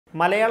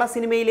മലയാള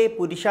സിനിമയിലെ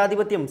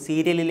പുരുഷാധിപത്യം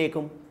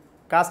സീരിയലിലേക്കും.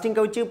 Casting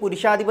couch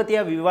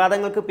പുരുഷാധിപത്യ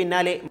വിവാദങ്ങൾക്ക്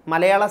പിന്നാലെ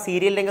മലയാള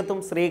സീരിയൽ രംഗത്തും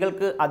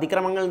സ്ത്രീകൾക്ക്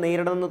അതിക്രമങ്ങൾ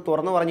നേരിടുമെന്ന്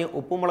തുറന്നു പറഞ്ഞ്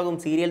ഉപ്പുമുളകും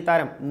സീരിയൽ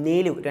താരം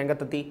നീലു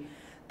രംഗത്തെത്തി.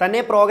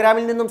 തന്നെ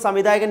പ്രോഗ്രാമിൽ നിന്നും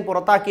സംവിധായകൻ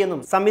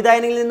പുറത്താക്കിയെന്നും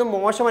സംവിധായകനിൽ നിന്നും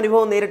മോശം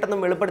അനുഭവം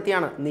നേരിട്ടെന്നും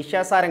വെളിപ്പെടുത്തിയാണ്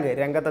നിഷ സാരംഗ്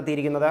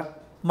രംഗത്തെത്തിയിരിക്കുന്നത്.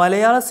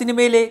 മലയാള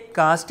സിനിമയിലെ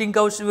കാസ്റ്റിംഗ്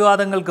കൗച്ച്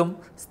വിവാദങ്ങൾക്കും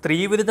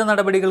സ്ത്രീവിരുദ്ധ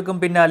നടപടികൾക്കും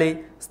പിന്നാലെ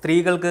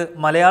സ്ത്രീകൾക്ക്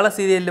മലയാള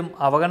സീരിയലിലും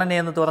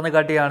അവഗണനയെന്ന് തുറന്നു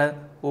കാട്ടിയാണ്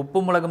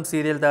ഉപ്പുമുളകും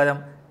സീരിയൽ താരം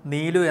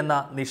നീലു എന്ന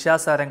നിഷ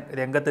സാരംഗ്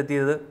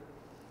രംഗത്തെത്തിയത്.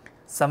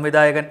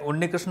 സംവിധായകൻ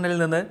ഉണ്ണികൃഷ്ണനിൽ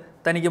നിന്ന്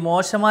തനിക്ക്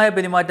മോശമായ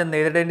പെരുമാറ്റം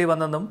നേരിടേണ്ടി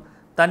വന്നെന്നും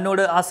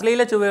തന്നോട്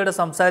അശ്ലീല ചുവയോടെ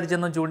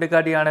സംസാരിച്ചെന്നും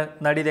ചൂണ്ടിക്കാട്ടിയാണ്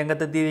നടി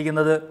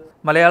രംഗത്തെത്തിയിരിക്കുന്നത്.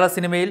 മലയാള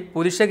സിനിമയിൽ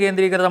പുരുഷ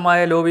കേന്ദ്രീകൃതമായ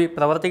ലോബി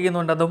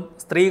പ്രവർത്തിക്കുന്നുണ്ടെന്നും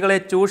സ്ത്രീകളെ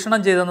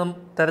ചൂഷണം ചെയ്തെന്നും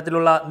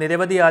തരത്തിലുള്ള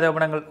നിരവധി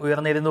ആരോപണങ്ങൾ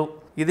ഉയർന്നിരുന്നു.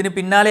 ഇതിന്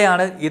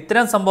പിന്നാലെയാണ്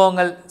ഇത്തരം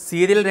സംഭവങ്ങൾ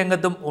സീരിയൽ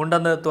രംഗത്തും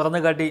ഉണ്ടെന്ന്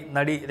തുറന്നുകാട്ടി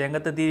നടി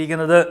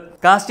രംഗത്തെത്തിയിരിക്കുന്നത്.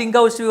 കാസ്റ്റിംഗ്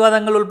കൗച്ച്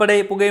വിവാദങ്ങൾ ഉൾപ്പെടെ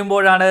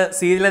പുകയുമ്പോഴാണ്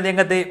സീരിയൽ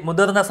രംഗത്തെ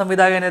മുതിർന്ന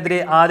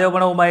സംവിധായകനെതിരെ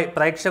ആരോപണവുമായി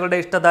പ്രേക്ഷകരുടെ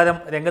ഇഷ്ടതാരം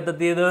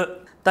രംഗത്തെത്തിയത്.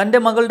 തൻ്റെ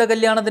മകളുടെ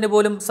കല്യാണത്തിന്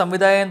പോലും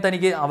സംവിധായകൻ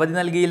തനിക്ക് അവധി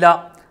നൽകിയില്ല.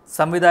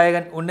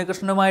 സംവിധായകൻ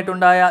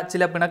ഉണ്ണികൃഷ്ണനുമായിട്ടുണ്ടായ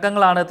ചില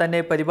പിണക്കങ്ങളാണ് തന്നെ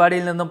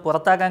പരിപാടിയിൽ നിന്നും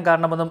പുറത്താക്കാൻ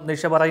കാരണമെന്നും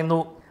നിഷ പറയുന്നു.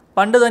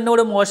 പണ്ട്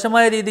തന്നോട്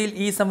മോശമായ രീതിയിൽ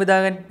ഈ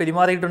സംവിധായകൻ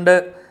പെരുമാറിയിട്ടുണ്ട്.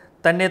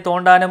 തന്നെ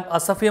തോണ്ടാനും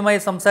അസഭ്യമായി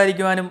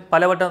സംസാരിക്കുവാനും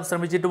പലവട്ടം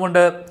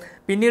ശ്രമിച്ചിട്ടുമുണ്ട്.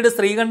 പിന്നീട്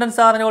ശ്രീകണ്ഠൻ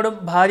സാറിനോടും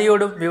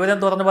ഭാര്യയോടും വിവരം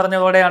തുറന്നു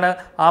പറഞ്ഞതോടെയാണ്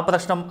ആ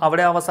പ്രശ്നം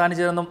അവിടെ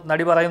അവസാനിച്ചതെന്നും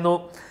നടി പറയുന്നു.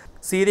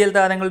 സീരിയൽ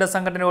താരങ്ങളുടെ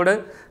സംഘടനയോട്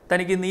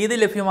തനിക്ക് നീതി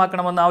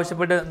ലഭ്യമാക്കണമെന്ന്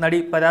ആവശ്യപ്പെട്ട്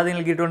നടി പരാതി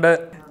നൽകിയിട്ടുണ്ട്.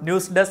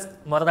 ന്യൂസ് ഡെസ്ക്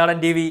മറുനാടൻ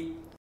TV.